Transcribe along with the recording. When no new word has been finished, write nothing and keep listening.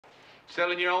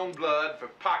Selling your own blood for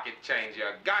pocket change, you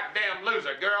goddamn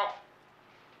loser, girl.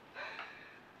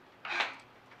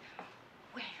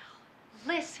 Well,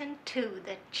 listen to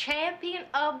the champion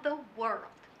of the world.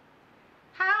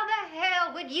 How the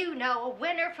hell would you know a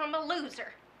winner from a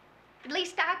loser? At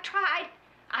least I tried.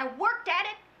 I worked at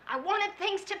it. I wanted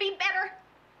things to be better.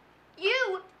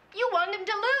 You wanted him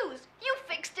to lose. You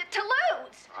fixed it to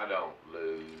lose. I don't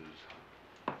lose.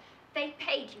 They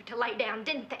paid you to lay down,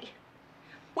 didn't they?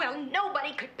 Well,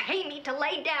 nobody could pay me to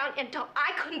lay down until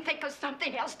I couldn't think of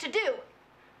something else to do.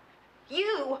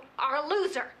 You are a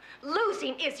loser.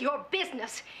 Losing is your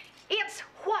business. It's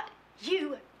what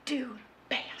you do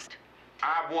best.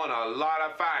 I've won a lot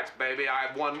of fights, baby.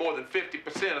 I've won more than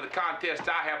 50% of the contests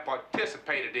I have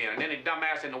participated in. And any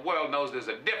dumbass in the world knows there's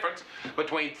a difference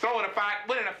between throwing a fight,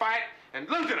 winning a fight, and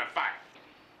losing a fight.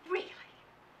 Really?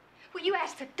 Well, you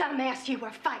asked the dumbass you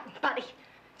were fighting, buddy.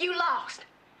 You lost.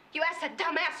 You asked the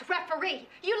dumbass referee.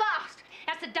 You lost.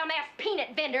 Asked the dumbass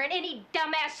peanut vendor and any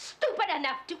dumbass stupid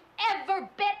enough to ever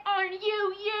bet on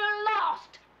you, you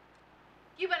lost.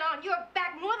 You've been on your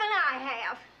back more than I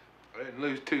have. I didn't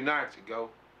lose 2 nights ago.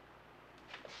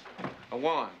 I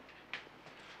won.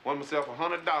 Won myself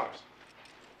 $100.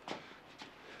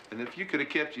 And if you could have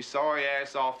kept your sorry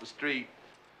ass off the street,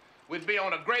 we'd be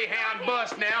on a Greyhound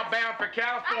bus now bound for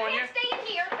California. I can't stay in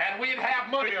here. And we'd have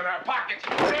money in our pockets,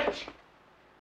 bitch.